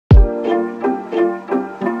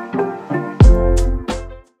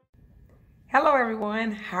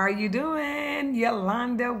everyone. How are you doing?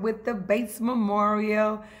 Yolanda with the Bates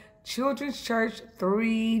Memorial Children's Church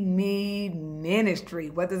 3 Need Ministry.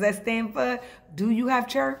 What does that stand for? Do you have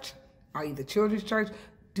church? Are you the children's church?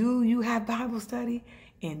 Do you have Bible study?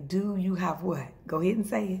 And do you have what? Go ahead and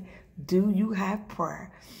say it. Do you have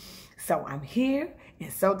prayer? So I'm here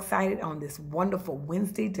and so excited on this wonderful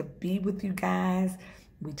Wednesday to be with you guys.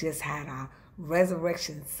 We just had our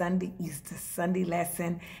Resurrection Sunday, Easter Sunday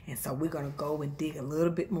lesson, and so we're going to go and dig a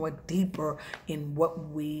little bit more deeper in what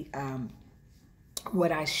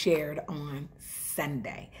I shared on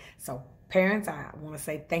Sunday. So parents, I want to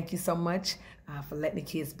say thank you so much for letting the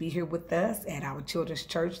kids be here with us at our Children's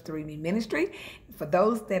Church 3 Need Ministry. For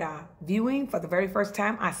those that are viewing for the very first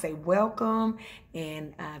time, I say welcome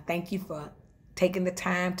and thank you for taking the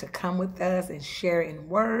time to come with us and share in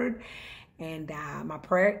word. And my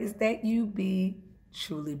prayer is that you be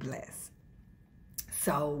truly blessed.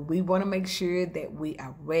 So we want to make sure that we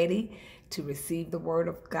are ready to receive the word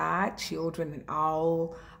of God. Children and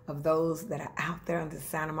all of those that are out there under the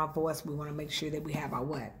sound of my voice, we want to make sure that we have our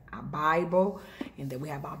what? Our Bible, and that we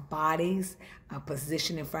have our bodies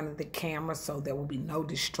positioned in front of the camera so there will be no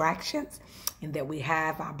distractions, and that we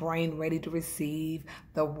have our brain ready to receive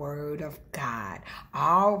the word of God.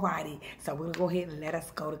 All righty. So we're going to go ahead and let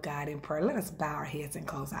us go to God in prayer. Let us bow our heads and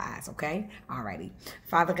close our eyes, okay? All righty.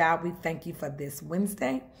 Father God, we thank you for this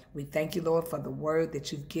Wednesday. We thank you, Lord, for the word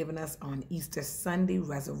that you've given us on Easter Sunday,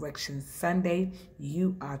 Resurrection Sunday.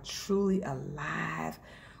 You are truly alive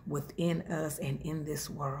within us and in this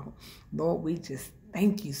world. Lord, we just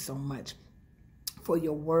thank you so much for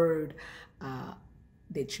your word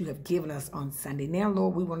that you have given us on Sunday. Now,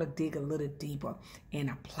 Lord, we want to dig a little deeper and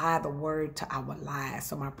apply the word to our lives.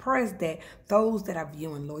 So my prayer is that those that are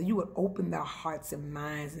viewing, Lord, you would open their hearts and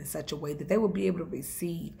minds in such a way that they will be able to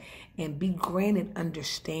receive and be granted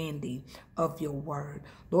understanding of your word.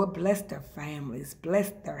 Lord, bless their families, bless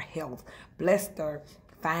their health, bless their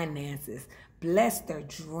finances, bless their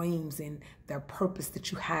dreams and their purpose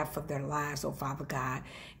that you have for their lives, oh Father God.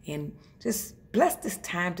 And just bless this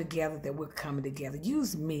time together that we're coming together.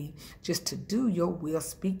 Use me just to do your will,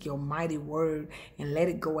 speak your mighty word, and let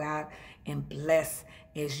it go out and bless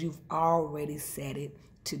as you've already said it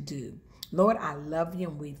to do. Lord, I love you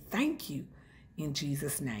and we thank you in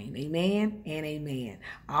Jesus' name. Amen and amen.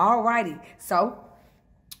 All righty. So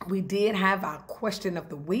we did have our question of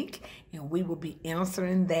the week, and we will be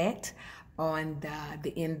answering that on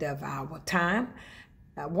the end of our time.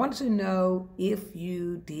 I wanted to know if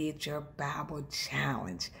you did your Bible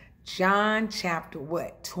challenge. John chapter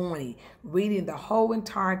 20, reading the whole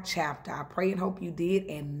entire chapter. I pray and hope you did,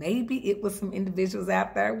 and maybe it was some individuals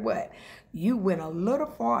out there, you went a little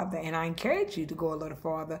farther, and I encourage you to go a little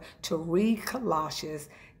farther to read Colossians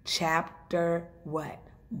chapter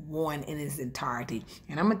 1 in its entirety.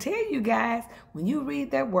 And I'm going to tell you guys, when you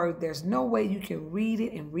read that word, there's no way you can read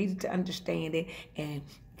it and read it to understand it, and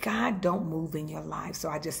God don't move in your life. So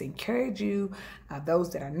I just encourage you, those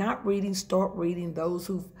that are not reading, start reading. Those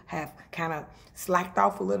who have kind of slacked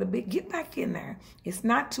off a little bit, get back in there. It's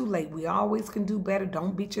not too late. We always can do better.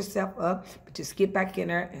 Don't beat yourself up, but just get back in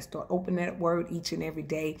there and start opening that word each and every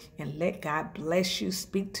day and let God bless you,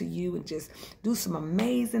 speak to you, and just do some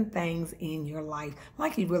amazing things in your life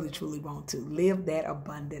like you really truly want to. Live that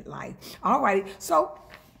abundant life. All righty. So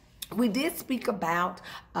we did speak about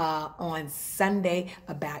on Sunday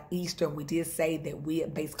about Easter, and we did say that we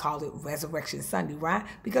at Base called it Resurrection Sunday, right?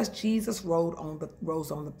 Because Jesus rose on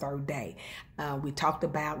the third day. We talked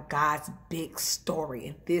about God's big story,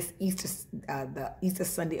 and this Easter, the Easter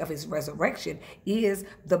Sunday of His resurrection, is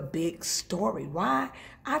the big story. Why?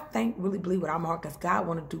 I really believe with our heart, because God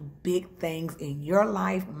want to do big things in your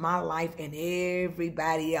life, my life, and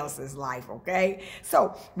everybody else's life. Okay,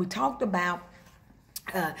 so we talked about.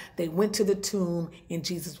 They went to the tomb and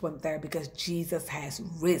Jesus went there because Jesus has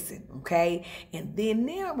risen, okay? And then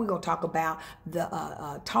now we're going to talk about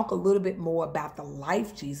talk a little bit more about the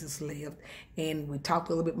life Jesus lived, and we talked a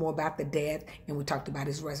little bit more about the death, and we talked about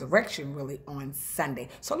his resurrection really on Sunday.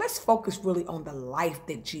 So let's focus really on the life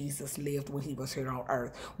that Jesus lived when he was here on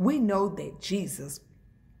earth. We know that Jesus,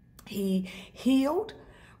 he healed.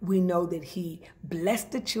 We know that he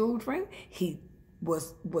blessed the children. He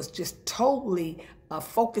was just totally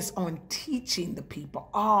focused on teaching the people,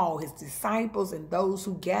 all his disciples and those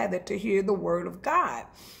who gathered to hear the word of God.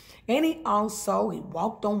 And he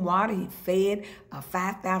walked on water. He fed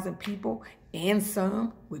 5,000 people and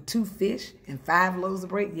some with 2 fish and 5 loaves of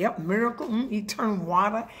bread. Yep, miracle. He turned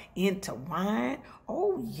water into wine.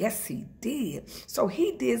 Oh, yes, he did. So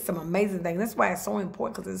he did some amazing things. That's why it's so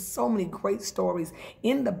important, because there's so many great stories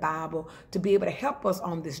in the Bible to be able to help us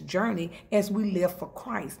on this journey as we live for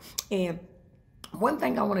Christ. And one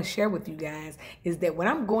thing I want to share with you guys is that when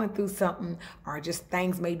I'm going through something, or just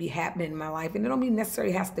things may be happening in my life, and it don't mean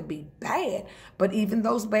necessarily has to be bad, but even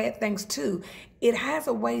those bad things too, it has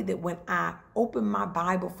a way that when I open my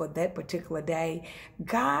Bible for that particular day,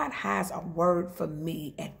 God has a word for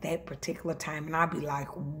me at that particular time. And I'll be like,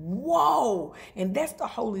 whoa. And that's the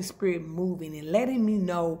Holy Spirit moving and letting me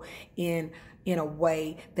know in a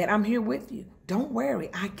way that I'm here with you. Don't worry,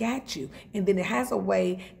 I got you. And then it has a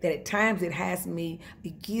way that at times it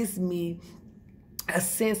gives me a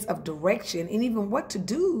sense of direction and even what to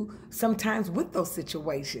do sometimes with those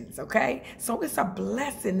situations, okay? So it's a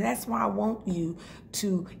blessing. That's why I want you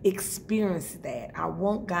to experience that. I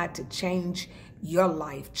want God to change your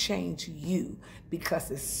life, change you, because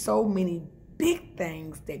there's so many big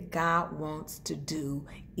things that God wants to do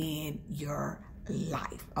in your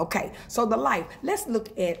life. Okay, so the life, let's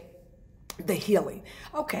look at the healing.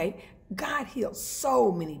 Okay, God healed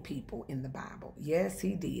so many people in the Bible. Yes,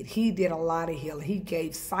 he did. He did a lot of healing. He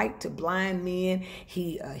gave sight to blind men.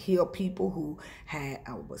 He healed people who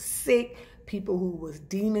was sick, people who was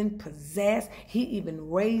demon possessed. He even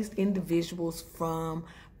raised individuals from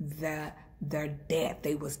their death.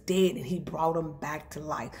 They was dead, and he brought them back to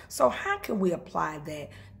life. So how can we apply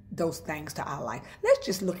those things to our life? Let's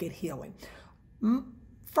just look at healing.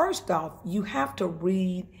 First off, you have to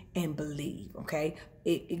read and believe, okay?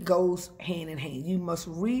 It goes hand in hand. You must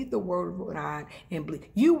read the word of God and believe.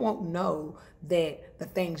 You won't know that the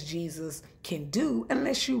things Jesus can do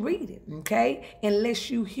unless you read it, okay? Unless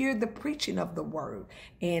you hear the preaching of the word.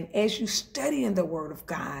 And as you study in the word of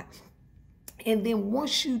God, and then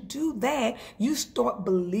once you do that, you start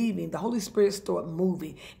believing, the Holy Spirit start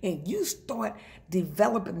moving, and you start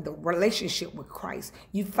developing the relationship with Christ.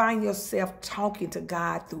 You find yourself talking to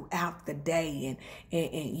God throughout the day,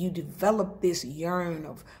 and you develop this yearn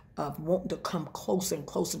of wanting to come closer and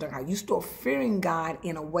closer to God. You start fearing God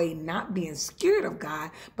in a way, not being scared of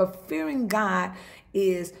God, but fearing God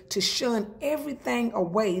is to shun everything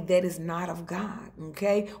away that is not of God,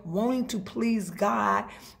 okay? Wanting to please God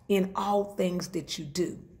in all things that you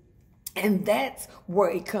do. And that's where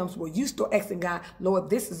it comes, where you start asking God, Lord,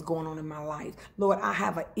 this is going on in my life. Lord, I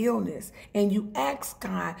have an illness. And you ask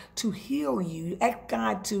God to heal you. You ask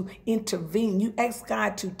God to intervene. You ask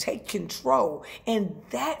God to take control. And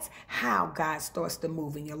that's how God starts to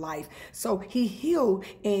move in your life. So he healed,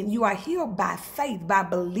 and you are healed by faith, by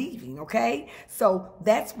believing, okay? So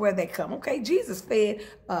that's where they come. Okay, Jesus fed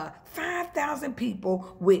 5,000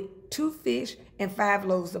 people with 2 fish and 5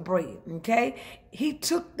 loaves of bread, okay? He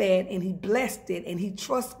took that and he blessed it, and he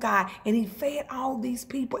trusts God, and he fed all these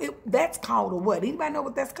people. That's called a what? Anybody know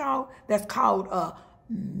what that's called? That's called a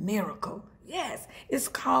miracle. Yes, it's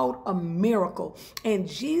called a miracle. And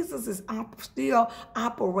Jesus is still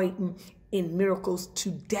operating in miracles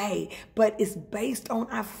today, but it's based on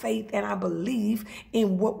our faith and our belief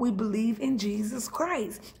in what we believe in Jesus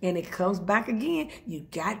Christ. And it comes back again. You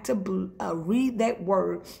got to read that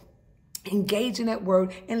word, engage in that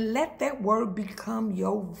word, and let that word become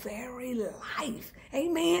your very life.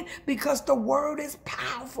 Amen. Because the word is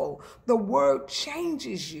powerful. The word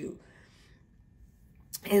changes you.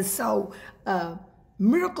 And so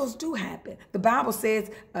miracles do happen. The Bible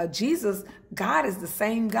says God is the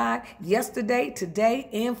same God yesterday, today,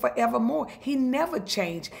 and forevermore. He never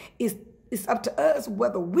changed. It's up to us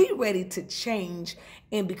whether we're ready to change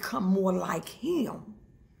and become more like him.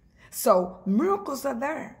 So miracles are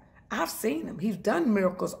there. I've seen him. He's done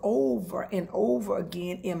miracles over and over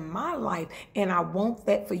again in my life, and I want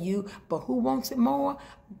that for you. But who wants it more?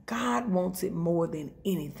 God wants it more than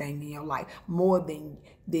anything in your life, more than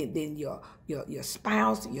your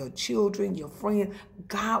spouse, your children, your friends.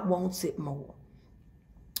 God wants it more.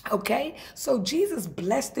 Okay, so Jesus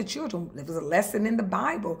blessed the children. There was a lesson in the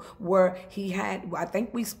Bible where he had, I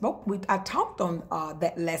think I talked on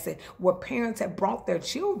that lesson, where parents had brought their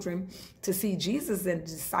children to see Jesus, and the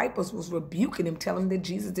disciples was rebuking him, telling them that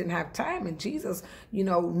Jesus didn't have time. And Jesus,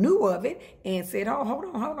 knew of it and said, oh, hold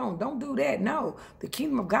on, don't do that. No, the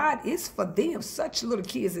kingdom of God is for them. Such little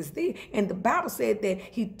kids as these. And the Bible said that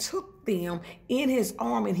he took them in his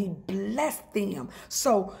arm and he blessed them.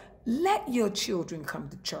 So let your children come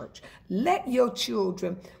to church. Let your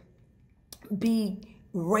children be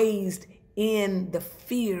raised in the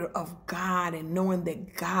fear of God and knowing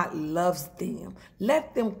that God loves them.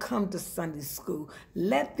 Let them come to Sunday school.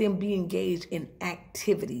 Let them be engaged in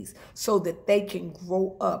activities so that they can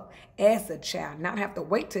grow up as a child, not have to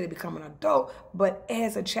wait till they become an adult, but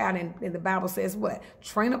as a child. And the Bible says what?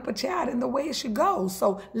 Train up a child in the way it should go.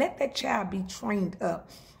 So let that child be trained up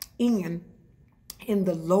in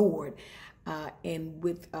the Lord. And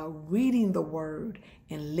with reading the word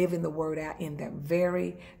and living the word out in their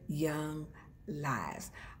very young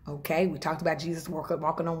lives. Okay, we talked about Jesus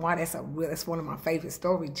walking on water. That's one of my favorite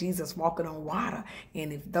stories, Jesus walking on water.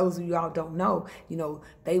 And if those of you all don't know,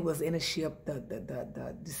 they was in a ship,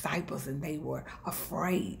 the disciples, and they were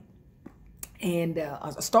afraid. And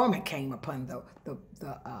a storm had came upon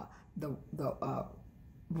the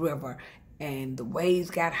river. And the waves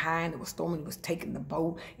got high, and it was storming. It was taking the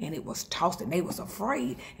boat, and it was tossed, and they was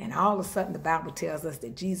afraid. And all of a sudden, the Bible tells us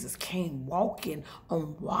that Jesus came walking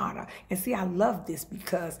on water. And see, I love this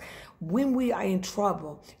because when we are in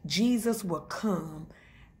trouble, Jesus will come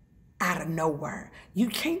out of nowhere. You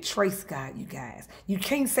can't trace God, you guys. You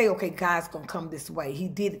can't say, okay, God's going to come this way. He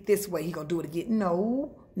did it this way. He's going to do it again.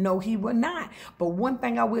 No, he will not. But one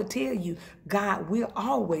thing I will tell you, God will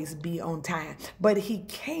always be on time. But he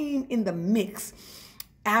came in the mix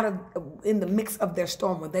of their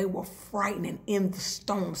storm when they were frightened in the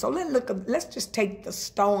storm. So let's just take the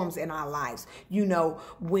storms in our lives.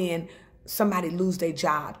 When somebody lose their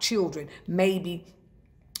job, children, maybe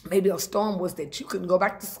a storm was that you couldn't go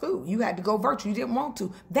back to school. You had to go virtual. You didn't want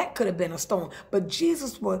to. That could have been a storm. But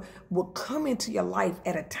Jesus will come into your life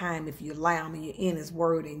at a time, if you allow him and you're in his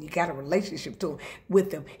word and you got a relationship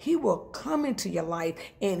with him. He will come into your life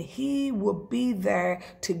and he will be there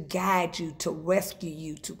to guide you, to rescue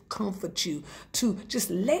you, to comfort you, to just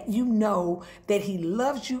let you know that he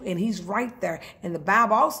loves you and he's right there. And the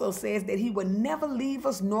Bible also says that he will never leave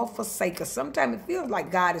us nor forsake us. Sometimes it feels like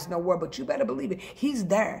God is nowhere, but you better believe it. He's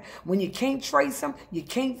there. When you can't trace him, you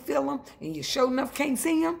can't feel him, and you sure enough can't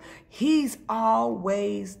see him, he's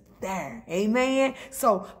always there. Amen.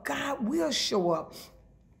 So God will show up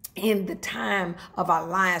in the time of our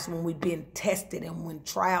lives when we've been tested and when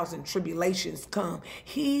trials and tribulations come.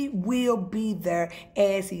 He will be there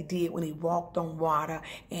as he did when he walked on water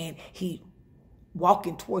and he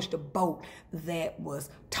walking towards the boat that was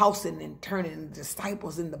tossing and turning, the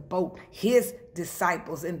disciples in the boat, his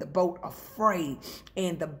disciples in the boat, afraid.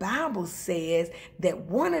 And the Bible says that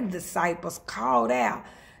one of the disciples called out,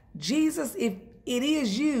 Jesus, if it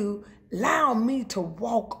is you, allow me to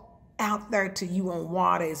walk out there to you on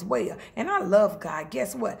water as well. And I love God.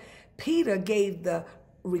 Guess what? Peter gave the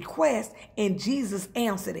request and Jesus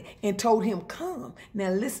answered it and told him, come. Now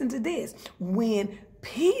listen to this. When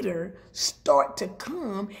Peter started to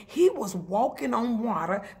come, he was walking on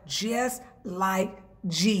water just like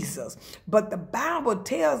Jesus. But the Bible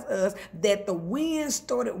tells us that the wind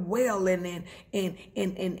started wailing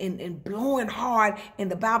and blowing hard. And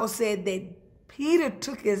the Bible said that Peter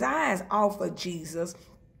took his eyes off of Jesus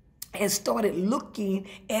and started looking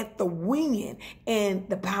at the wind. And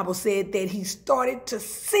the Bible said that he started to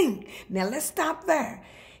sink. Now let's stop there.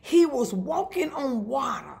 He was walking on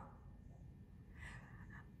water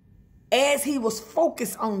as he was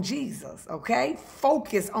focused on Jesus, okay?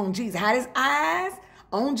 Focused on Jesus. Had his eyes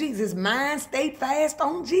on Jesus. His mind stayed fast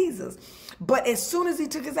on Jesus. But as soon as he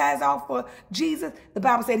took his eyes off of Jesus, the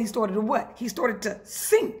Bible said he started to what? He started to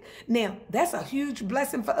sink. Now, that's a huge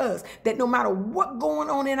blessing for us, that no matter what going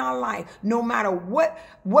on in our life, no matter what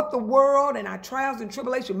the world and our trials and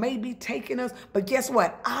tribulation may be taking us, but guess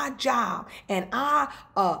what? Our job and our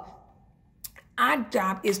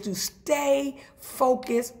job is to stay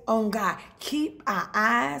focused on God. Keep our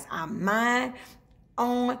eyes, our mind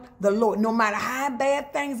on the Lord, no matter how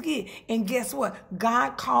bad things get. And guess what?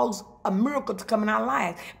 God caused a miracle to come in our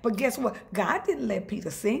lives. But guess what? God didn't let Peter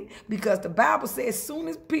sink, because the Bible says as soon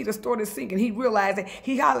as Peter started sinking, he realized that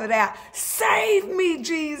he hollered out, "Save me,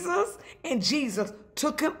 Jesus." And Jesus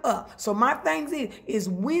took him up. So my thing is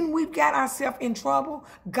when we've got ourselves in trouble,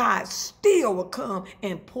 God still will come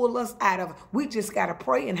and pull us out of it. We just got to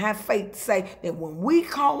pray and have faith to say that when we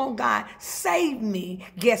call on God, save me,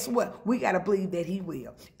 guess what? We got to believe that he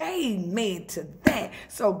will. Amen to that.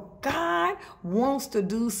 So God wants to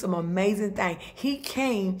do some amazing things. He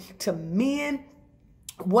came to mend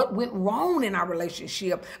what went wrong in our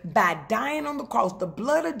relationship by dying on the cross. The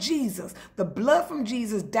blood of Jesus, the blood from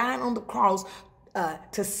Jesus dying on the cross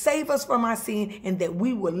to save us from our sin, and that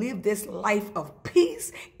we will live this life of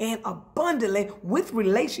peace and abundantly with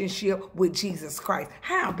relationship with Jesus Christ.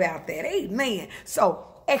 How about that? Amen. So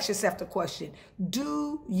So ask yourself the question,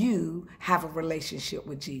 do you have a relationship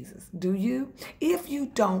with Jesus? Do you? If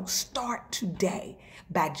you don't, start today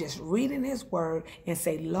by just reading his word and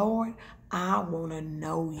say, Lord, I want to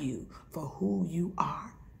know you for who you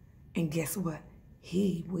are. And guess what?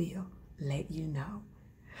 He will let you know.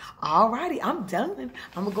 All righty, I'm done.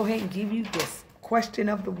 I'm going to go ahead and give you this question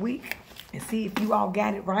of the week and see if you all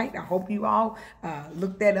got it right. I hope you all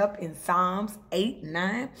looked that up in Psalms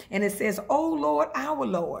 8:9. And it says, "O Lord, our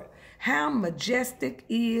Lord, how majestic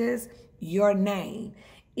is your name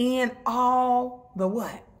in all the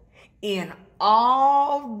what? In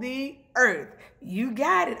all the earth." You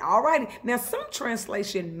got it. All righty. Now, some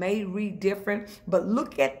translation may read different, but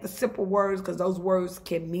look at the simple words because those words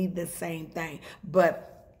can mean the same thing. But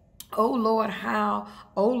oh Lord, our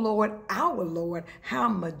Lord, how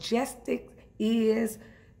majestic is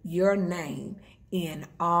your name in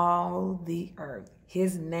all the earth.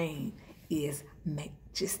 His name is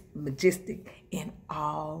majestic in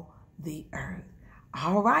all the earth.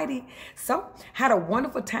 All righty. So, had a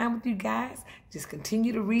wonderful time with you guys. Just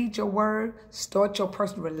continue to read your word, start your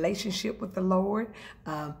personal relationship with the Lord,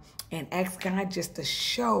 and ask God just to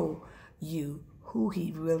show you who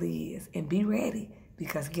he really is. And be ready,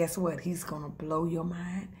 because guess what? He's going to blow your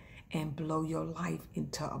mind and blow your life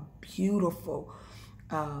into a beautiful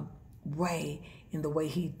way in the way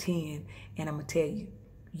he intended. And I'm going to tell you,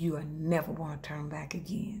 you will never want to turn back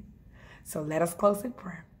again. So let us close in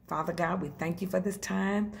prayer. Father God, we thank you for this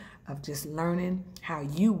time of just learning how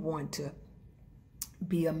you want to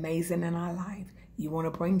be amazing in our life. You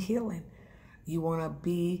want to bring healing. You want to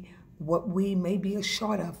be what we may be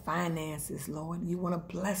short of, finances, Lord. You want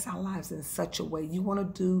to bless our lives in such a way. You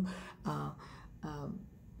want to do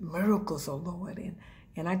miracles, oh Lord.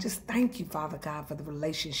 And I just thank you, Father God, for the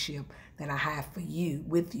relationship that I have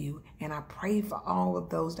with you. And I pray for all of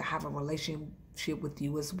those that have a relationship with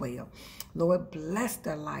you as well. Lord, bless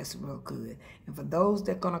their lives real good. And for those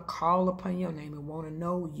that are going to call upon your name and want to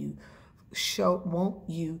know you, want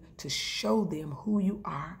you to show them who you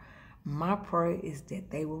are, my prayer is that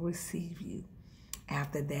they will receive you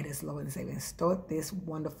after that as Lord and Savior and start this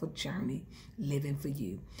wonderful journey living for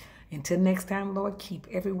you. Until next time, Lord, keep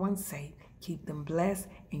everyone safe. Keep them blessed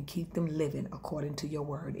and keep them living according to your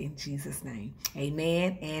word in Jesus' name.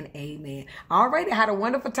 Amen and amen. All right, I had a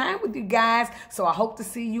wonderful time with you guys. So I hope to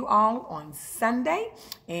see you all on Sunday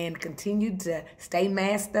and continue to stay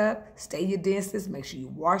masked up, stay your distance, make sure you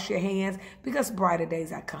wash your hands because brighter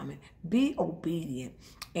days are coming. Be obedient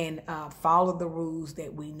and follow the rules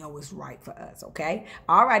that we know is right for us, okay?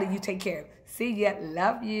 All righty, you take care. See ya.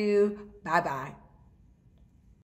 Love you. Bye-bye.